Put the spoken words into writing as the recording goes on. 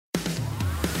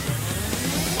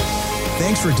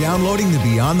Thanks for downloading the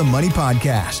Beyond the Money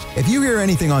podcast. If you hear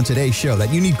anything on today's show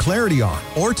that you need clarity on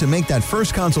or to make that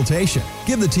first consultation,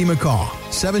 give the team a call,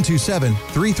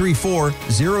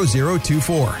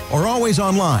 727-334-0024, or always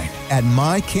online at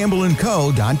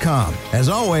mycampbellandco.com. As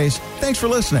always, thanks for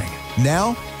listening.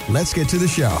 Now, let's get to the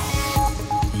show.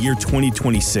 Year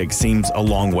 2026 seems a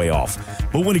long way off,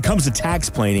 but when it comes to tax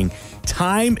planning,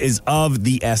 time is of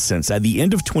the essence. At the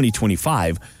end of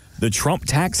 2025, the Trump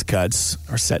tax cuts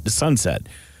are set to sunset.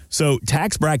 So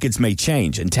tax brackets may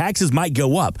change and taxes might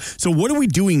go up. So what are we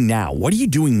doing now? What are you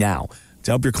doing now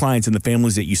to help your clients and the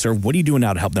families that you serve? What are you doing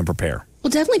now to help them prepare?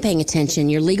 Well, definitely paying attention.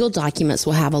 Your legal documents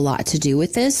will have a lot to do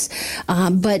with this,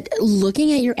 but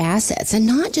looking at your assets and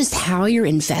not just how you're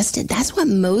invested. That's what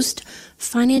most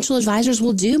financial advisors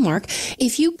will do, Mark.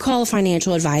 If you call a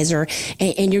financial advisor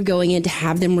and you're going in to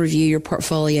have them review your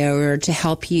portfolio or to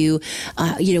help you,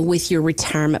 with your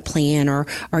retirement plan or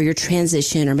your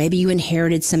transition, or maybe you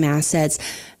inherited some assets,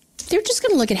 they're just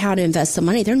going to look at how to invest the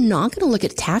money. They're not going to look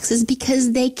at taxes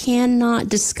because they cannot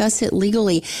discuss it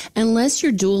legally unless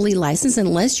you're duly licensed,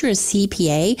 unless you're a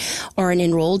CPA or an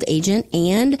enrolled agent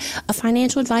and a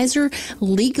financial advisor.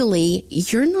 Legally,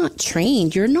 you're not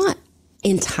trained. You're not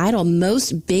entitled.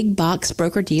 Most big box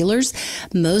broker dealers,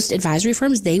 most advisory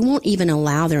firms, they won't even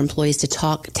allow their employees to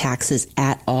talk taxes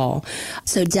at all.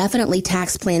 So definitely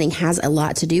tax planning has a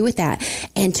lot to do with that.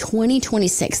 And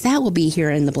 2026, that will be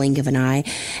here in the blink of an eye.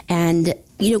 And,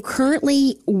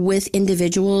 currently with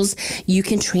individuals, you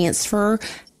can transfer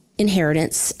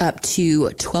inheritance up to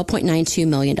 $12.92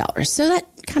 million. So that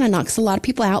kind of knocks a lot of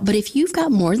people out. But if you've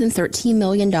got more than $13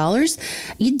 million,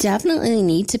 you definitely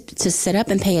need to sit up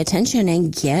and pay attention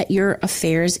and get your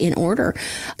affairs in order.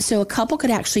 So a couple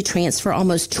could actually transfer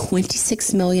almost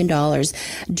 $26 million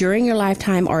during your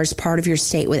lifetime or as part of your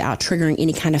estate without triggering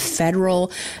any kind of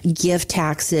federal gift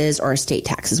taxes or estate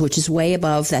taxes, which is way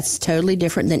above. That's totally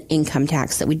different than income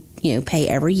tax that we pay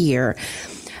every year.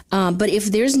 But if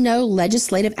there's no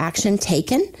legislative action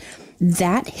taken,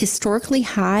 that historically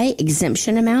high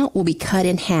exemption amount will be cut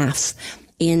in half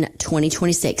in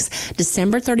 2026.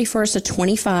 December 31st of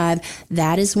 25,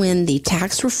 that is when the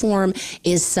tax reform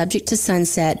is subject to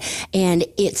sunset, and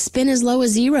it's been as low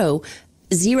as $0.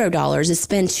 It's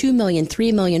been $2 million,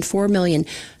 $3 million, $4 million.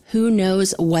 Who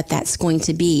knows what that's going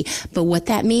to be? But what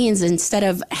that means, instead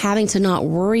of having to not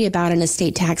worry about an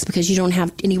estate tax because you don't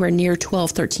have anywhere near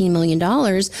 $12, $13 million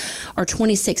or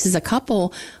 26 as a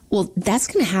couple, well, that's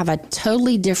going to have a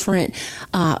totally different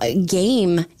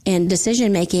game and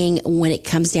decision making when it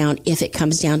comes down, if it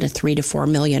comes down to 3 to 4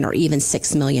 million or even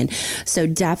 6 million. So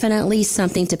definitely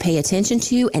something to pay attention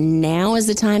to. And now is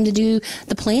the time to do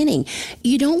the planning.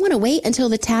 You don't want to wait until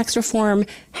the tax reform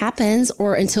happens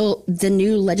or until the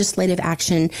new legislative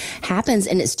action happens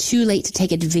and it's too late to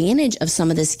take advantage of some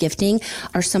of this gifting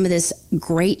or some of this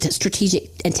great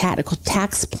strategic and tactical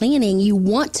tax planning. You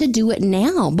want to do it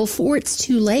now before it's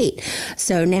too late.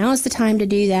 So now is the time to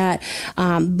do that.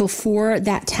 Before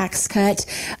that tax cut,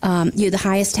 the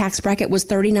highest tax bracket was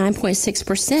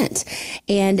 39.6%,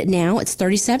 and now it's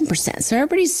 37%. So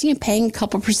everybody's paying a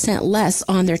couple percent less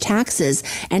on their taxes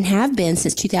and have been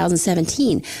since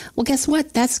 2017. Well, guess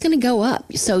what? That's going to go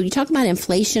up. So you talk about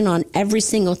inflation on every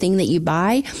single thing that you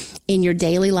buy in your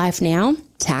daily life now.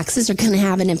 Taxes are going to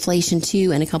have an inflation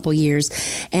too in a couple years,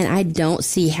 and I don't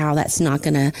see how that's not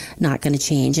going to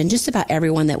change. And just about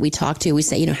everyone that we talk to, we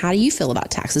say, how do you feel about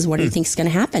taxes? What do you think is going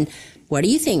to happen? What do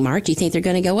you think, Mark? Do you think they're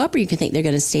going to go up, or you think they're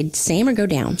going to stay the same or go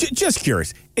down? Just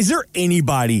curious, is there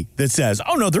anybody that says,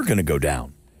 "Oh no, they're going to go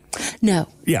down"? No.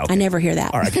 Yeah, okay. I never hear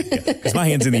that. All right, because my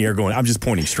hand's in the air going, I'm just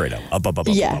pointing straight up.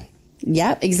 Yeah. Up.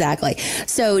 Yep, exactly.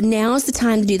 So now is the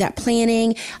time to do that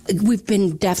planning. We've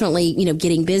been definitely,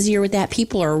 getting busier with that.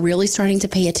 People are really starting to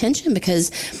pay attention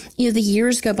because, the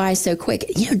years go by so quick.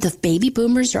 The baby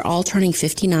boomers are all turning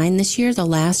 59 this year, the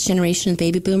last generation of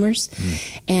baby boomers.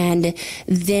 And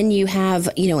then you have,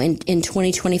 in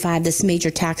 2025, this major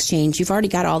tax change. You've already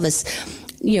got all this,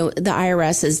 the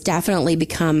IRS has definitely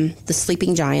become the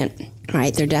sleeping giant.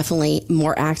 Right. They're definitely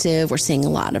more active. We're seeing a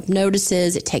lot of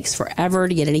notices. It takes forever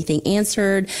to get anything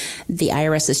answered. The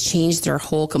IRS has changed their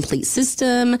whole complete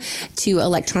system to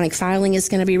electronic filing is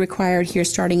going to be required here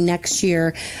starting next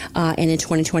year and in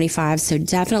 2025. So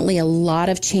definitely a lot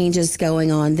of changes going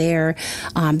on there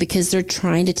because they're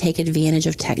trying to take advantage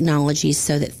of technology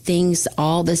so that things,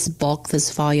 all this bulk,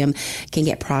 this volume can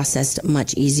get processed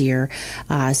much easier.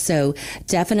 So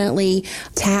definitely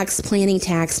tax planning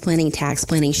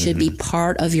should be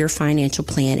part of your financial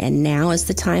plan. And now is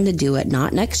the time to do it.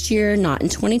 Not next year, not in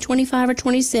 2025 or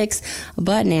 26,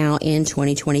 but now in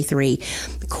 2023.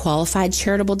 Qualified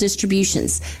charitable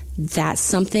distributions. That's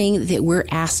something that we're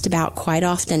asked about quite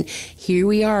often. Here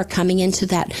we are coming into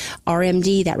that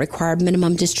RMD, that required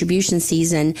minimum distribution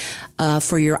season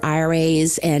for your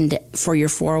IRAs and for your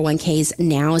 401ks.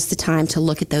 Now is the time to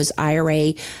look at those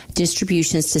IRA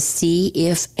distributions to see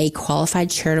if a qualified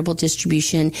charitable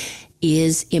distribution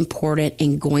is important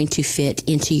and going to fit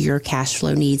into your cash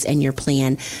flow needs and your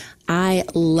plan. I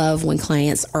love when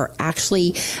clients are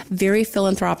actually very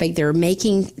philanthropic. They're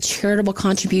making charitable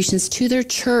contributions to their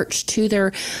church, to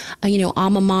their,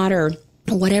 alma mater,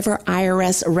 whatever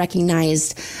IRS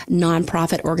recognized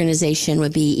nonprofit organization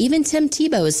would be, even Tim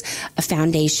Tebow's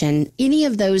foundation, any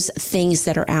of those things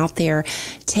that are out there,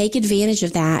 take advantage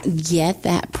of that, get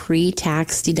that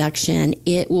pre-tax deduction.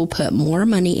 It will put more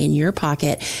money in your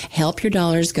pocket, help your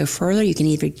dollars go further. You can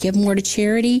either give more to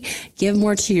charity, give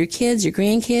more to your kids, your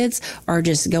grandkids, or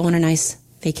just go on a nice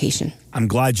vacation. I'm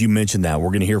glad you mentioned that. We're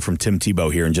going to hear from Tim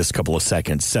Tebow here in just a couple of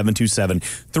seconds.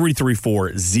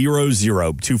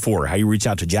 727-334-0024. How you reach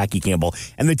out to Jackie Campbell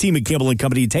and the team at Campbell &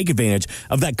 Company to take advantage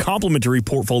of that complimentary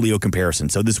portfolio comparison.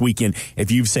 So this weekend,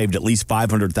 if you've saved at least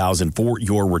 $500,000 for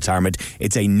your retirement,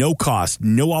 it's a no-cost,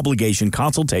 no-obligation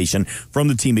consultation from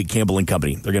the team at Campbell &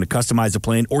 Company. They're going to customize the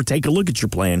plan or take a look at your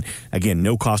plan. Again,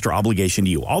 no cost or obligation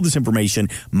to you. All this information,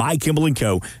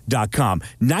 mycampbellandco.com.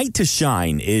 Night to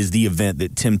Shine is the event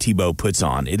that Tim Tebow puts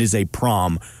on. It is a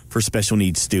prom for special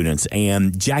needs students.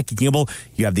 And Jackie Campbell,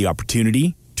 you have the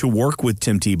opportunity to work with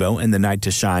Tim Tebow and the Night to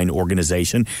Shine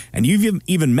organization. And you've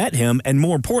even met him. And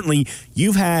more importantly,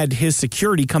 you've had his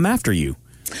security come after you.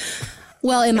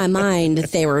 Well, in my mind,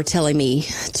 they were telling me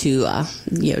to,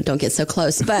 don't get so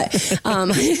close. But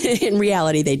in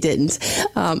reality, they didn't.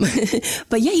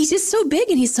 But yeah, he's just so big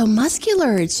and he's so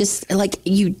muscular. It's just like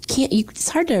it's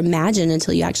hard to imagine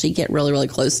until you actually get really, really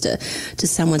close to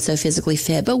someone so physically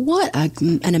fit. But what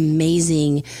an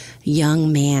amazing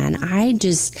young man. I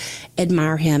just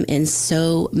admire him in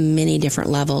so many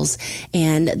different levels.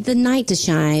 And the Night to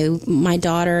Shine, my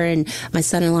daughter and my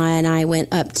son-in-law and I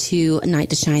went up to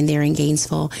Night to Shine there in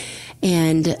Gainesville,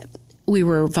 and we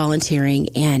were volunteering,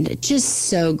 and just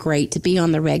so great to be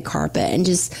on the red carpet and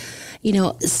just,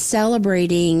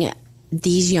 celebrating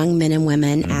these young men and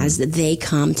women as they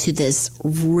come to this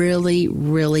really,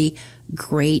 really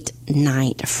great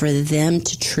night for them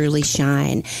to truly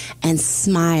shine and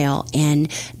smile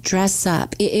and dress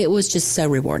up. It was just so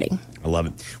rewarding. I love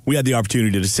it. We had the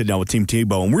opportunity to sit down with Tim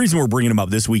Tebow, and the reason we're bringing him up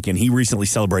this weekend, he recently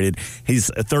celebrated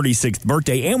his 36th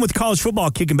birthday, and with college football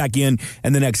kicking back in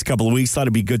the next couple of weeks, thought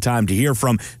it'd be a good time to hear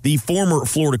from the former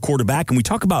Florida quarterback, and we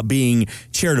talk about being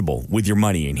charitable with your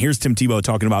money. And here's Tim Tebow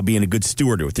talking about being a good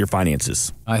steward with your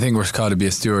finances. I think we're called to be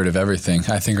a steward of everything.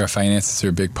 I think our finances are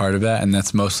a big part of that, and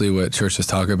that's mostly what churches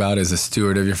talk about, is a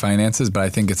steward of your finances. But I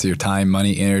think it's your time,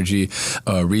 money, energy,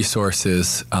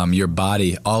 resources, your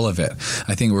body, all of it.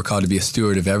 I think we're called to be a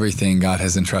steward of everything God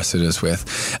has entrusted us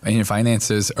with. And your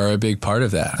finances are a big part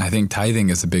of that. I think tithing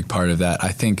is a big part of that. I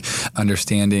think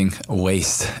understanding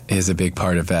waste is a big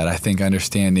part of that. I think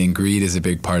understanding greed is a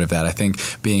big part of that. I think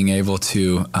being able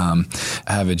to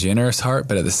have a generous heart,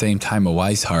 but at the same time a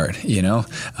wise heart,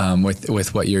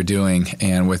 with what you're doing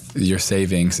and with your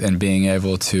savings, and being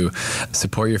able to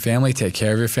support your family, take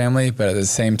care of your family, but at the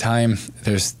same time,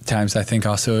 there's times I think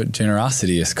also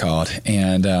generosity is called.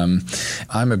 And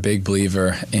I'm a big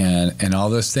believer in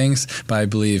all those things, but I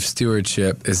believe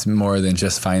stewardship is more than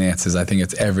just finances. I think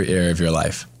it's every area of your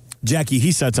life. Jackie,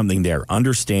 he said something there,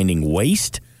 understanding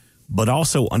waste, but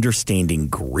also understanding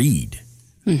greed.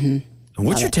 Mm-hmm.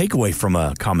 What's your takeaway from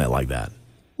a comment like that?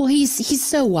 Well, he's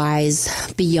so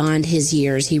wise beyond his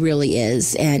years. He really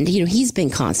is. And, he's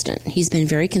been constant. He's been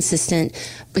very consistent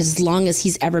as long as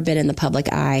he's ever been in the public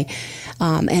eye.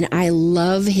 And I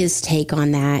love his take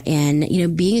on that and,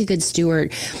 being a good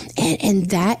steward.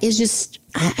 And that is just,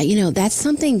 that's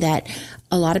something that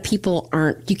a lot of people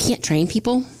you can't train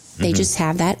people. They just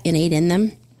have that innate in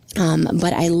them.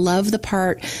 But I love the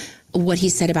part, what he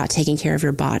said about taking care of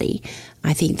your body.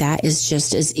 I think that is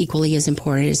just as equally as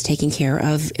important as taking care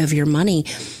of your money.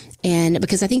 And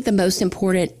because I think the most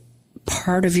important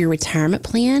part of your retirement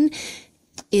plan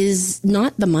is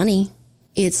not the money.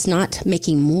 It's not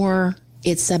making more.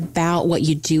 It's about what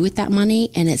you do with that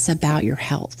money, and it's about your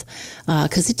health.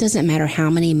 Because it doesn't matter how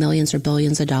many millions or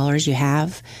billions of dollars you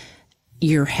have,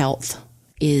 your health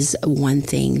is one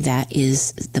thing that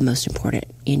is the most important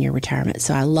in your retirement.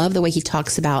 So I love the way he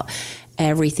talks about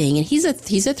everything. And he's a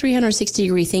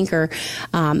 360-degree thinker.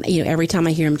 Every time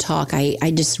I hear him talk,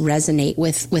 I just resonate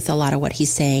with a lot of what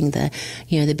he's saying.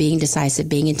 The being decisive,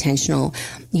 being intentional,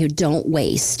 don't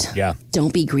waste. Yeah.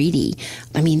 Don't be greedy.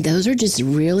 I mean, those are just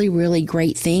really, really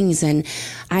great things. And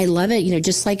I love it.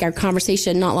 Just like our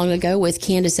conversation not long ago with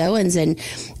Candace Owens, and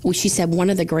she said one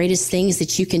of the greatest things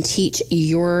that you can teach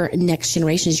your next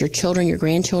generations, your children, your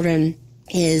grandchildren,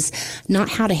 is not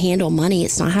how to handle money.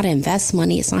 It's not how to invest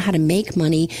money. It's not how to make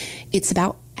money. It's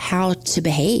about how to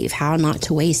behave, how not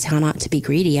to waste, how not to be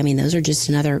greedy. I mean, those are just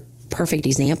another perfect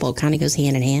example. It kind of goes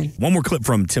hand in hand. One more clip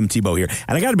from Tim Tebow here.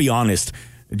 And I got to be honest,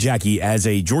 Jackie, as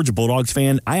a Georgia Bulldogs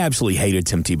fan, I absolutely hated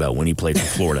Tim Tebow when he played for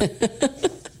Florida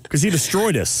because he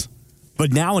destroyed us.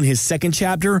 But now in his second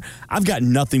chapter, I've got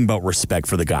nothing but respect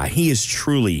for the guy. He is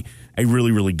truly a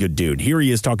really, really good dude. Here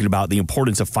he is talking about the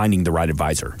importance of finding the right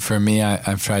advisor. For me,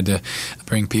 I've tried to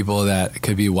bring people that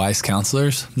could be wise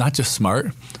counselors, not just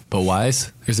smart, but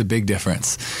wise. There's a big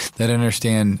difference. That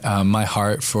understand my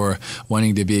heart for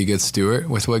wanting to be a good steward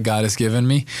with what God has given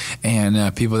me,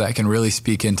 and people that can really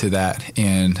speak into that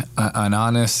in an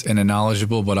honest and a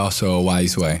knowledgeable, but also a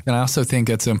wise way. And I also think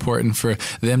it's important for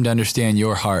them to understand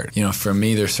your heart. For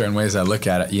me, there's certain ways I look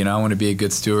at it. I want to be a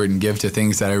good steward and give to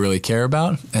things that I really care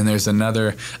about. And there's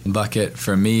another bucket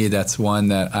for me that's one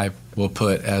that I will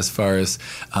put as far as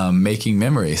making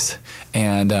memories.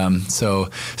 And so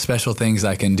special things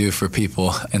I can do for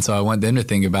people. And so I want them to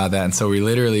think about that. And so we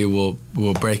literally will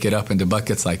break it up into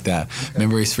buckets like that. Okay.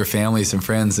 Memories for families and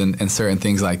friends and certain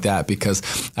things like that. Because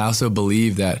I also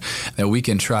believe that we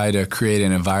can try to create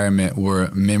an environment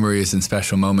where memories and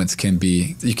special moments can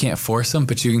be, you can't force them,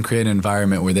 but you can create an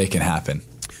environment where they can happen.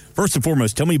 First and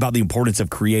foremost, tell me about the importance of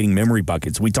creating memory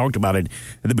buckets. We talked about it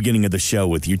at the beginning of the show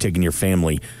with you taking your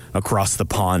family across the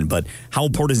pond, but how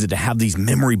important is it to have these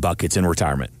memory buckets in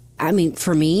retirement? I mean,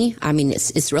 for me,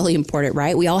 it's really important,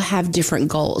 right? We all have different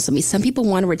goals. I mean, some people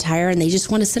want to retire and they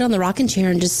just want to sit on the rocking chair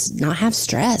and just not have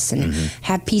stress and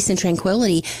have peace and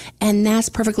tranquility. And that's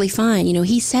perfectly fine.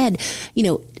 He said,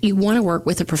 you want to work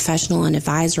with a professional, an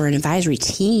advisor, an advisory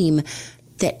team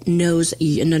that knows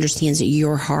and understands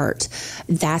your heart.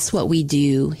 That's what we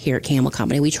do here at Campbell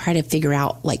Company. We try to figure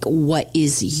out, what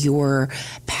is your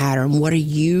pattern? What are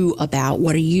you about?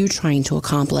 What are you trying to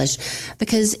accomplish?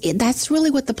 Because that's really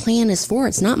what the plan is for.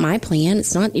 It's not my plan.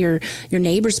 It's not your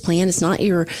neighbor's plan. It's not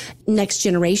your next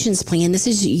generation's plan. This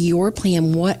is your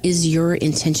plan. What is your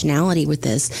intentionality with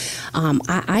this?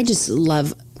 I just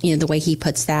love, the way he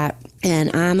puts that.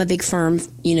 And I'm a big firm,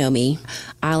 me.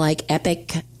 I like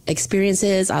epic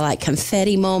experiences. I like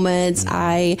confetti moments.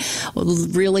 I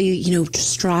really,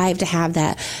 strive to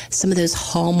have some of those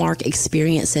hallmark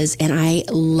experiences. And I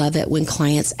love it when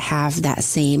clients have that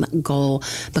same goal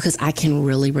because I can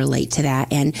really relate to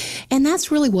that. And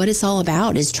that's really what it's all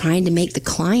about, is trying to make the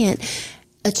client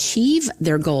achieve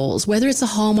their goals, whether it's a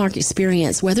hallmark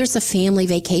experience, whether it's a family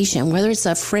vacation, whether it's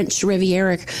a French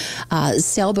Riviera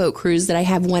sailboat cruise that I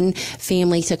have one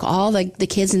family took all the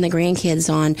kids and the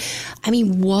grandkids on. I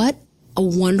mean, what a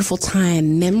wonderful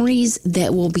time. Memories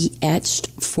that will be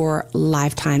etched for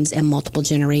lifetimes and multiple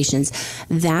generations.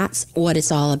 That's what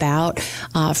it's all about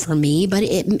for me. But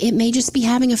it may just be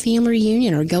having a family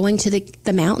reunion or going to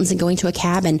the mountains and going to a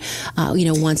cabin,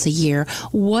 once a year.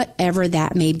 Whatever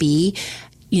that may be,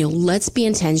 let's be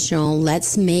intentional.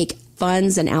 Let's make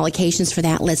funds and allocations for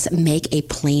that. Let's make a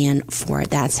plan for it.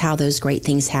 That's how those great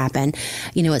things happen.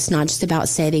 It's not just about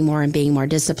saving more and being more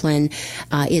disciplined.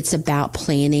 It's about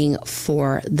planning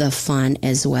for the fun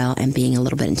as well and being a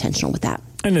little bit intentional with that.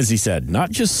 And as he said,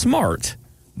 not just smart,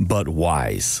 but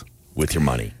wise with your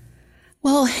money.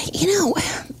 Well,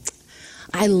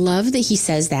 I love that he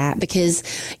says that because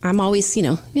I'm always,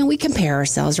 we compare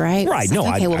ourselves, right? Right. It's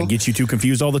like, I get you two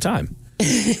confused all the time.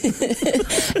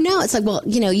 No, it's like, well,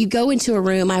 you go into a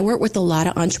room. I work with a lot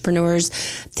of entrepreneurs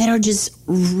that are just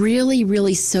really,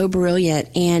 really so brilliant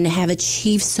and have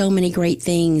achieved so many great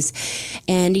things.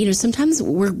 And, sometimes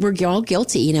we're all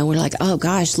guilty. We're like, oh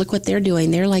gosh, look what they're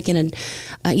doing. They're like in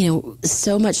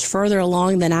so much further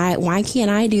along than why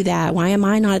can't I do that? Why am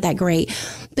I not that great?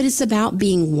 But it's about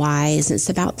being wise. It's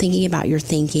about thinking about your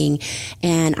thinking.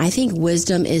 And I think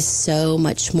wisdom is so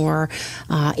much more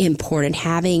important.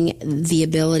 Having the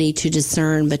ability to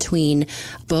discern between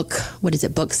book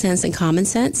sense and common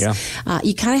sense. Yeah.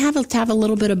 You kind of have to have a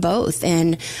little bit of both.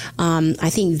 And I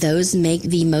think those make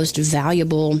the most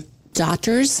valuable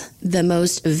doctors the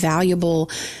most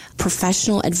valuable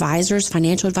professional advisors,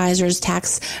 financial advisors,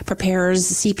 tax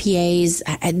preparers, CPAs,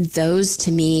 and those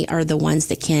to me are the ones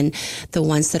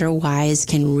that are wise,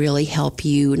 can really help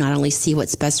you not only see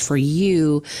what's best for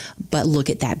you, but look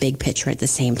at that big picture at the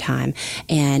same time.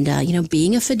 And,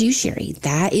 being a fiduciary,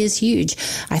 that is huge.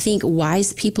 I think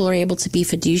wise people are able to be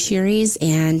fiduciaries,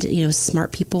 and,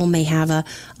 smart people may have a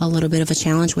little bit of a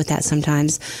challenge with that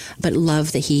sometimes, but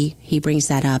love that he brings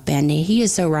that up. And he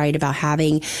is so right about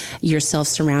having yourself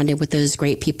surrounded with those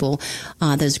great people,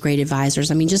 those great advisors.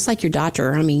 I mean, just like your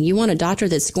doctor. I mean, you want a doctor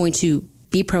that's going to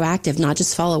be proactive, not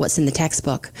just follow what's in the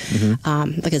textbook.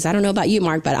 Mm-hmm. Because I don't know about you,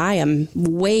 Mark, but I am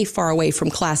way far away from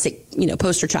classic,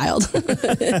 poster child.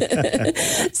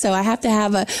 So I have to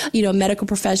have a medical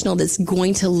professional that's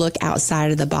going to look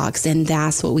outside of the box. And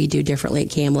that's what we do differently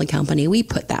at Campbell & Company. We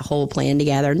put that whole plan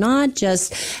together, not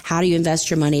just how do you invest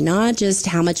your money, not just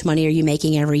how much money are you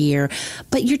making every year,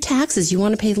 but your taxes. You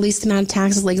want to pay the least amount of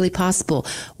taxes legally possible.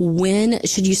 When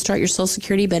should you start your Social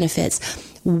Security benefits?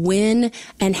 When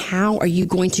and how are you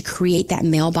going to create that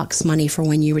mailbox money for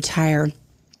when you retire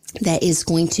that is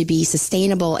going to be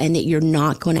sustainable and that you're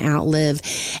not going to outlive?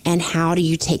 And how do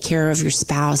you take care of your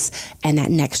spouse and that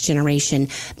next generation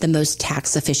the most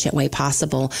tax efficient way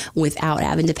possible without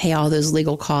having to pay all those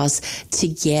legal costs to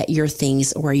get your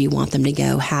things where you want them to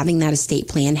go? Having that estate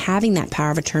plan, having that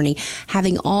power of attorney,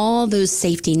 having all those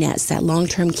safety nets, that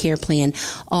long-term care plan,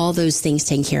 all those things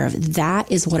taken care of. That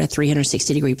is what a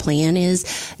 360-degree plan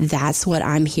is. That's what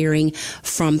I'm hearing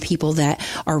from people that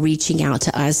are reaching out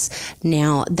to us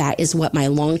now. That is what my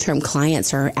long-term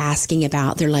clients are asking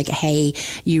about. They're like, hey,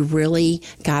 you really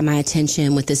got my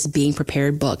attention with this Being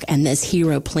Prepared book and this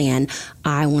hero plan.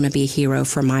 I want to be a hero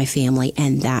for my family.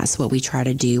 And that's what we try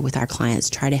to do with our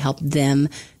clients, try to help them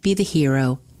be the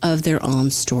hero of their own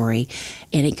story.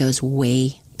 And it goes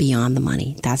way beyond the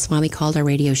money. That's why we called our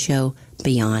radio show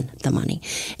Beyond the Money.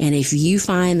 And if you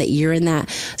find that you're in that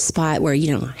spot where,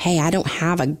 hey, I don't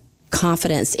have a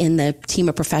confidence in the team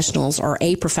of professionals or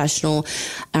a professional,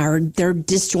 or they're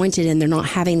disjointed and they're not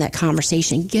having that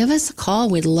conversation, give us a call.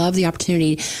 We'd love the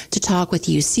opportunity to talk with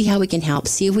you, see how we can help,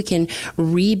 see if we can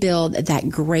rebuild that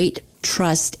great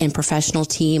trust and professional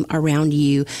team around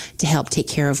you to help take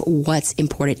care of what's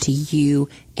important to you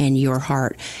and your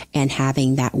heart, and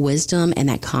having that wisdom and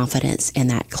that confidence and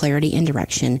that clarity and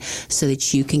direction so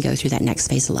that you can go through that next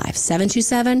phase of life.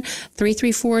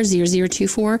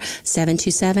 727-334-0024,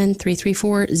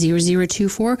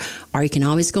 727-334-0024, or you can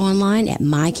always go online at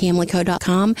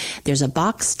mycamlinco.com. There's a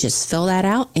box. Just fill that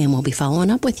out and we'll be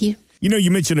following up with you.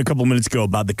 You mentioned a couple minutes ago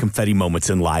about the confetti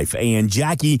moments in life. And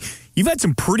Jackie, you've had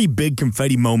some pretty big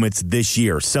confetti moments this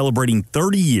year, celebrating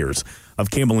 30 years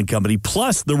of Campbell & Company,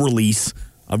 plus the release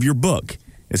of your book.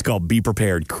 It's called Be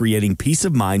Prepared, Creating Peace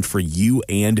of Mind for You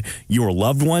and Your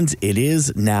Loved Ones. It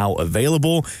is now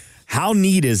available. How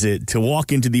neat is it to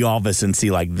walk into the office and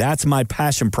see, that's my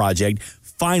passion project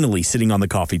finally sitting on the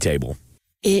coffee table?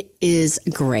 It is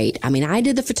great. I mean, I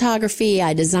did the photography,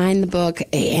 I designed the book,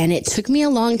 and it took me a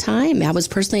long time. I was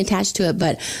personally attached to it,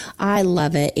 but I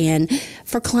love it. And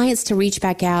for clients to reach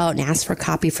back out and ask for a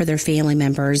copy for their family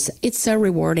members, it's so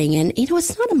rewarding. And,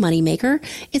 it's not a moneymaker.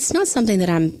 It's not something that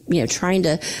I'm, trying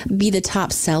to be the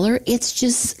top seller. It's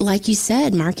just, like you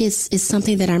said, Mark, is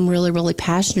something that I'm really, really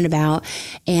passionate about.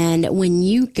 And when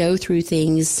you go through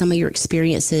things, some of your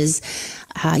experiences,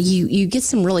 you get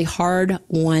some really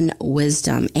hard-won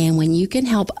wisdom. And when you can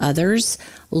help others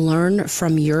learn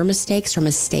from your mistakes or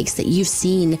mistakes that you've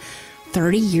seen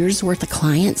 30 years worth of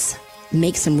clients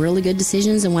make some really good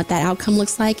decisions and what that outcome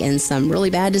looks like, and some really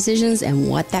bad decisions and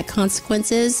what that consequence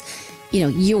is,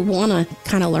 you want to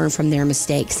kind of learn from their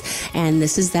mistakes. And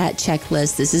this is that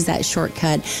checklist. This is that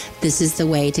shortcut. This is the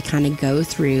way to kind of go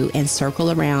through and circle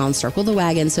the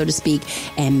wagon, so to speak,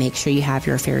 and make sure you have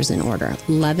your affairs in order.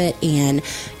 Love it. And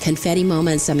confetti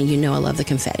moments. I mean, I love the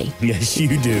confetti. Yes,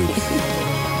 you do.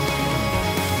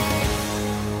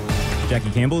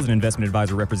 Jackie Campbell is an investment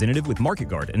advisor representative with Market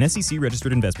Guard, an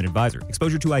SEC-registered investment advisor.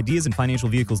 Exposure to ideas and financial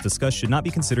vehicles discussed should not be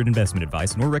considered investment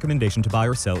advice, nor recommendation to buy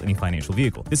or sell any financial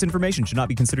vehicle. This information should not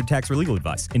be considered tax or legal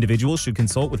advice. Individuals should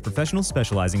consult with professionals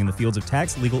specializing in the fields of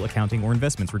tax, legal, accounting, or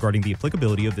investments regarding the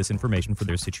applicability of this information for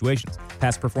their situations.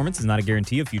 Past performance is not a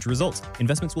guarantee of future results.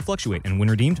 Investments will fluctuate, and when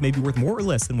redeemed may be worth more or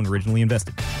less than when originally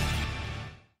invested.